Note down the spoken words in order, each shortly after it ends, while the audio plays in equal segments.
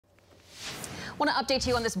Want to update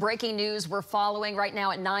you on this breaking news we're following right now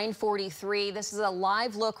at 9:43. This is a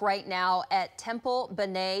live look right now at Temple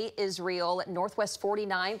B'nai Israel at Northwest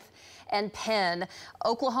 49th and Penn.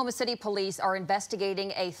 Oklahoma City police are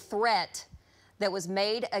investigating a threat that was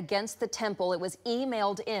made against the temple. It was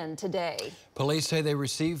emailed in today. Police say they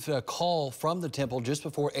received a call from the temple just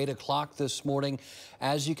before 8 o'clock this morning.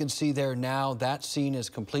 As you can see there now, that scene is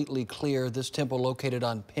completely clear. This temple located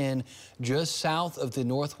on Penn, just south of the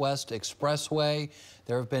Northwest Expressway.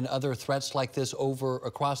 There have been other threats like this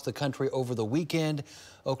across the country over the weekend.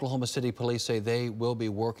 Oklahoma City police say they will be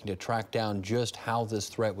working to track down just how this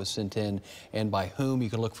threat was sent in and by whom. You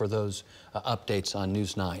can look for those updates on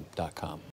news9.com.